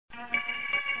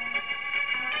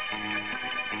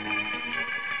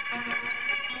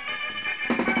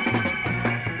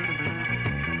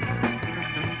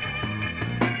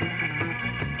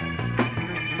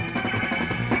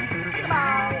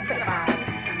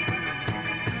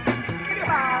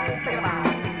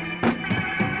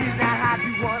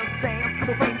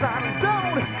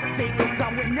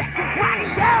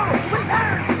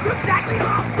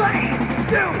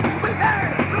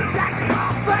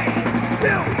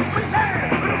will learn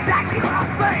exactly what I'm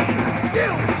saying. You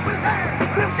will learn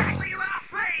exactly what I'm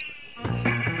saying.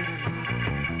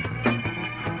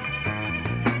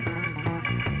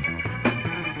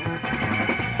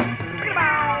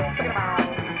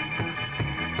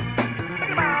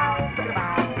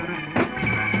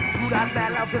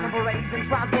 Different parades and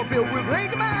tribes will filled with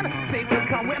rage, man. They will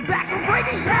come when back from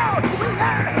breaking down. We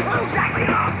learn exactly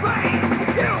what I'm saying.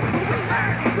 You will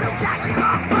learn exactly what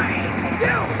I'm saying.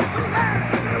 You will learn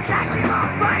exactly what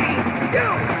I'm saying. You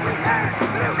will learn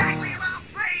exactly what I'm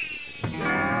saying.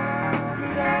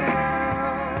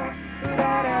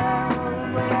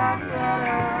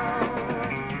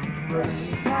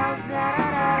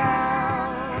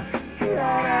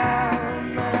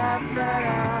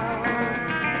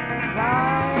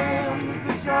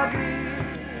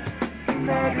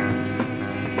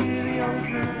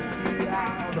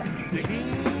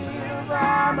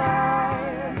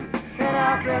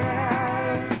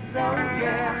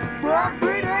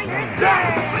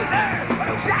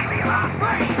 Exactly what I'm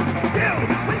saying. You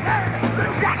will learn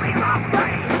exactly what I'm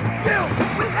saying. You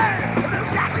will learn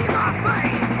exactly what I'm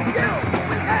saying. You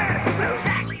will learn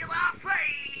exactly what I'm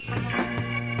saying.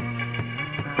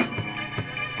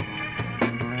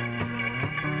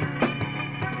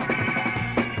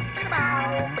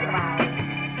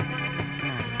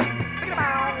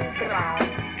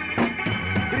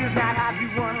 It is not how you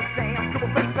understand. Couple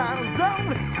face on his own.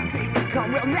 They will come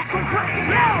with next one crazy.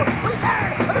 You will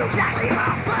learn exactly what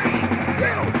I'm saying.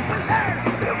 You will learn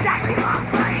exactly what I'm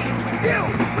saying. You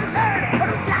will learn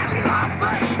exactly what I'm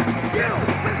saying. You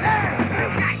will learn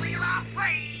exactly what I'm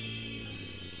saying.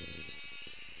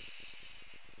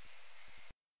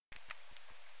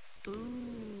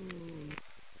 Ooh,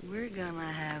 we're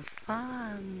gonna have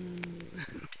fun.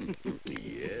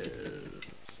 Yes.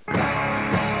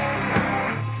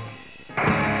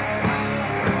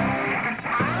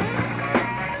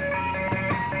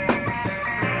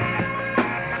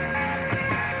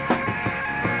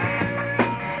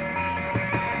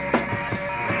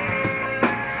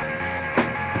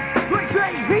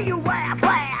 Hear you laugh,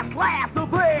 laugh, laugh the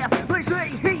best. They say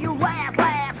hear you laugh,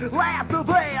 laugh, laugh the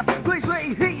best. They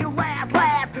say hear you laugh,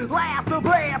 laugh, laugh the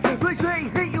best. They say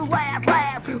hear you laugh,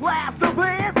 laugh, laugh the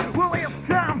best. Well, it's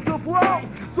time to blow,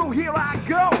 so here I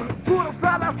go. Put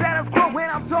aside the status quo when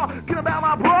I'm talking about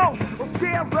my bro.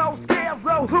 Scares,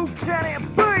 who can it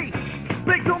be?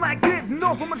 Big so like this,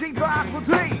 no from a G box for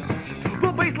T.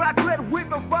 The bass like red with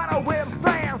the final with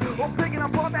sound. I'm picking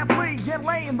up on that flea and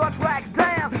laying the track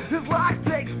down. His locks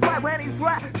takes flight when he's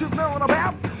flat, just knowing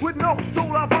about. With no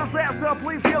soul up on so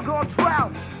please he'll go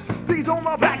trout. These on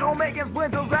my back on making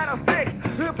splinters out of sticks.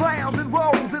 It bounds and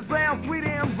rolls, it sounds sweet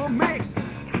in the mix.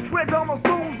 Shreds on the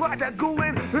stones like that Goode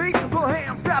in heat. The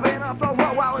hand stabbing up the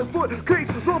road while his foot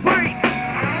keeps the beat.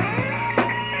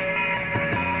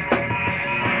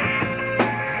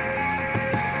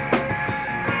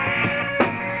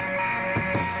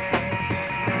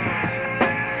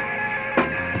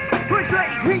 They say,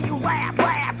 hear you laugh,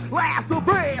 laugh, laugh the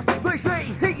best. They say,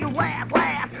 hear you laugh,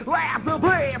 laugh, laugh the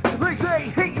best. They say,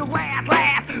 hear you laugh,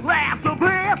 laugh, laugh the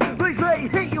best. They say,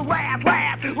 hear you laugh,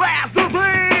 laugh, laugh the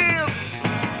best.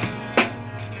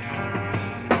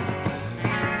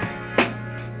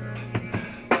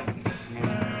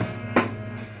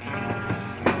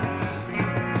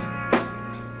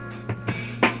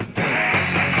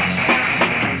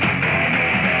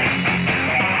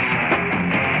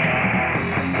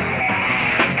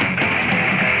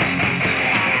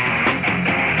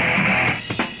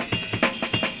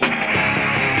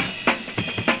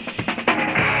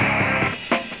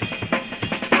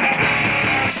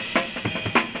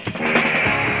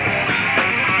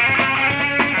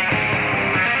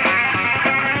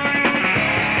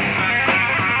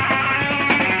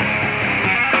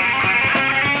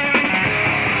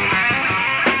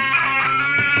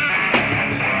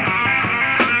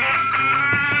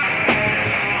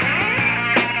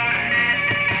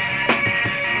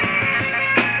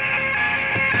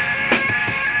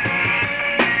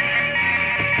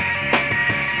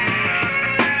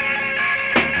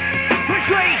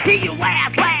 Hear you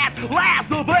laugh, laugh, laugh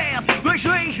the best. They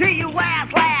say, hear you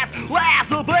laugh, laugh, laugh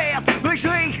the best. They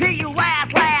say, hear you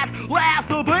laugh, laugh, laugh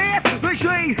the best. They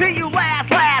say, hear you laugh,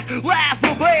 laugh, laugh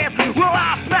the best. Well,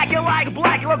 I'll smack you like a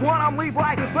black, you look one, I'm leave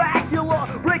like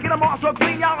Bacula. Breaking them off so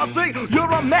clean, y'all think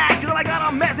you're immaculate. I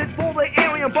got a message for the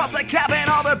alien, but the cap and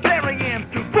all the burying.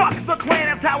 Fuck the clan,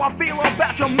 that's how I feel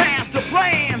about your master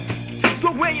plan.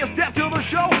 So when you step to the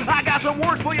show, I got some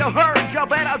words for you heard. You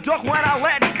better duck when I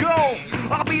let go.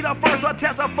 I'll be the first to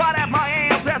testify that my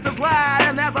ancestors lied,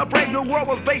 and that the brave new world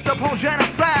was based upon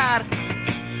genocide.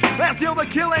 and still the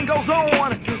killing goes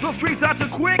on. The streets are too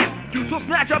quick to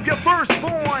snatch up your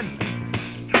firstborn.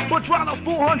 But try those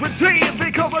 400 tears,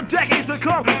 because the decades to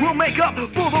come will make up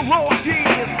for the lost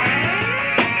years.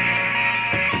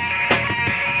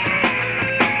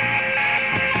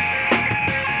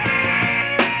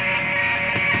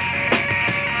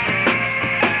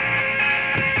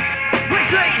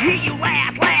 Hear you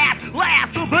laugh, laugh,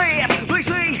 laugh the best. They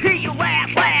say hear you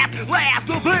laugh, laugh, laugh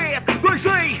the best. They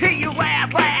say hear you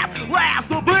laugh, laugh, laugh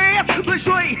the best. They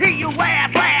say hear you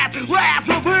laugh, laugh, laugh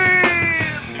the best.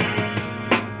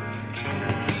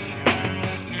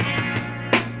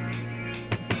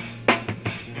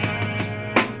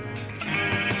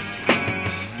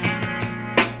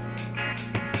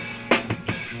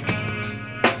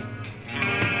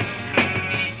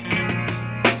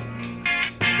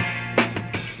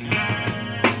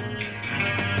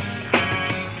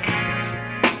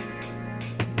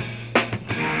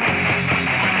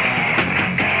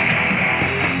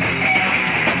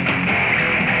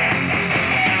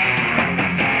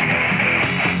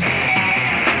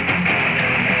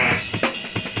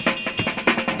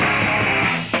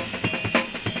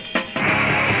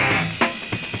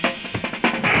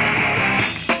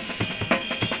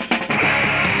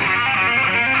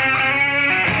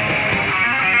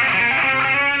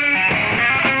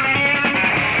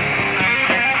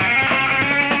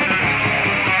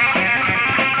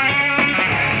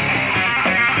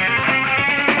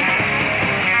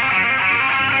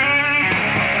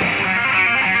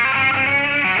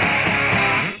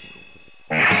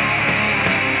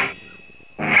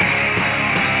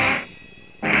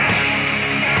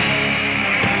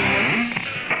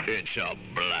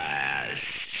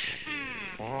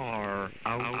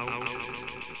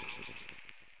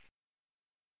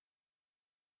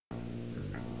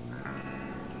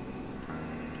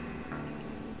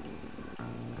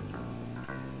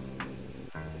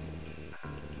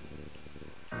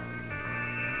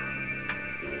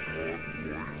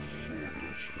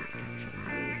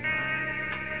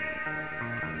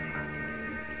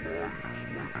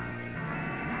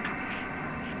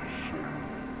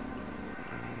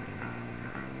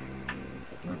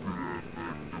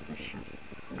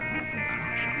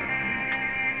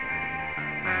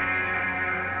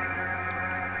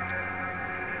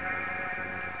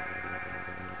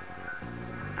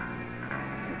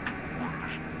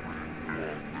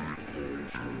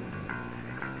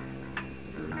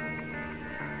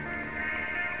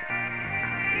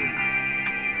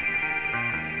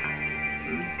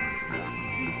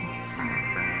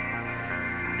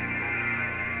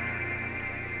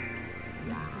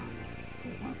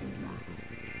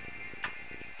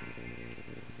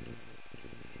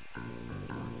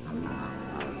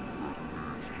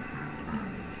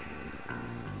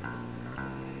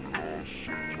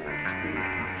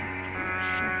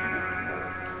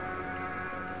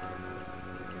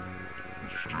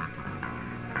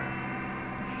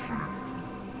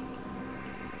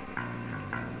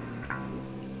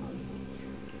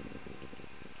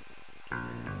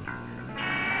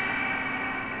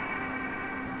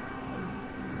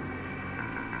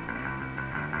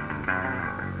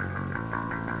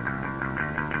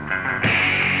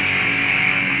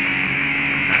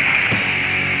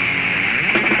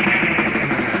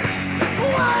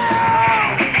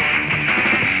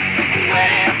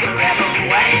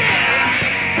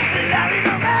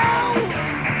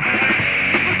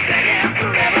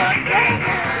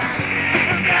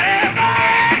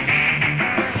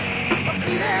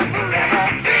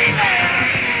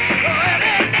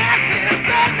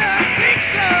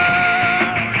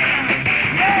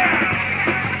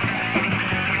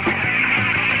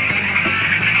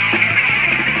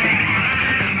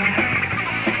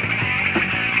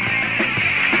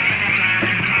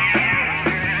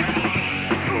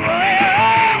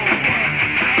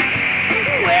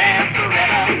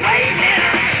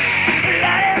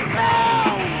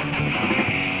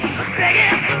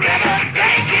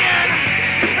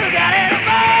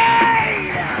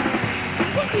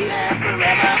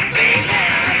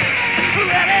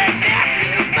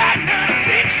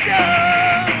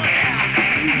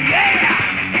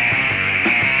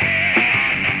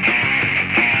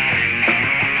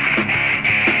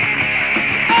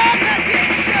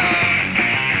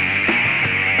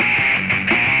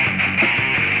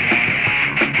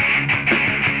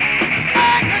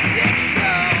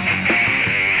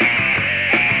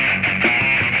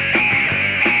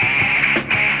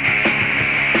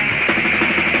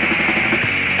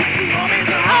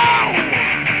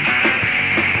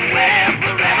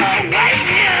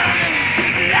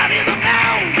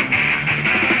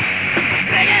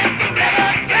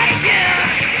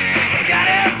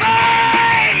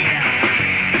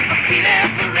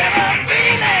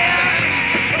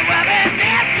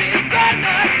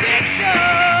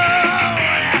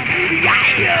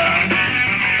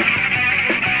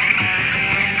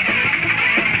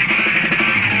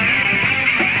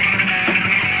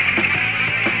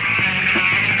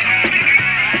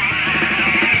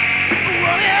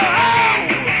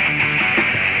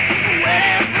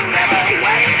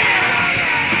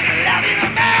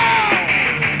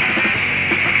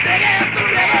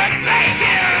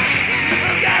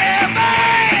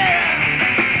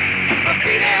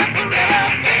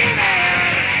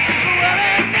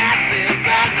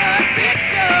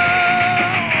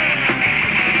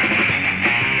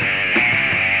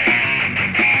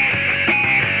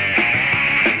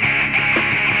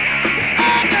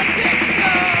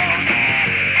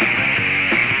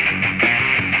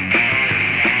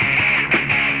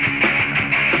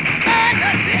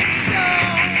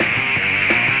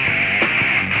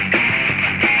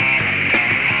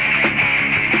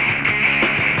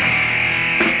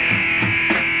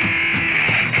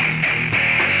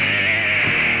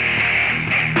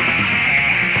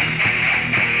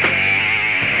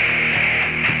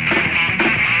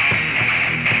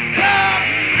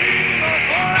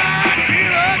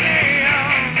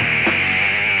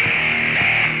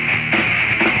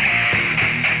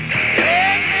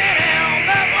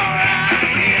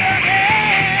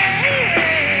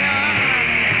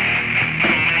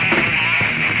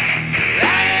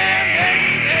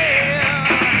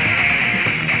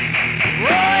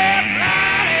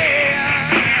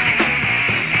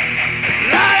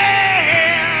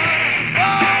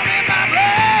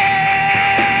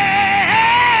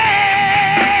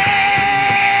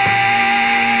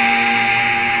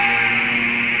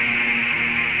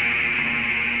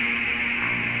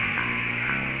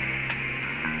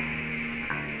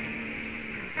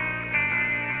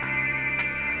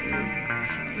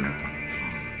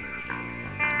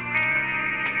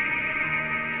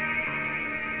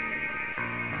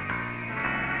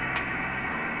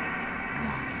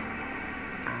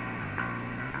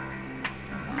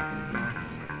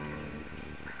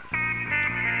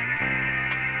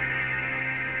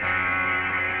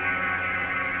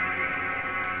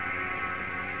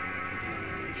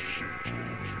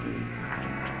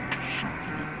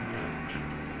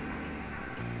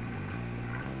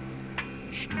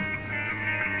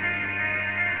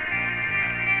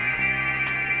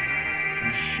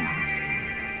 shot.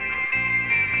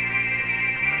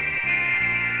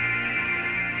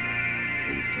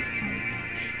 Please just say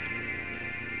much.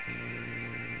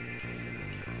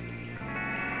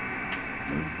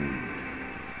 You're good.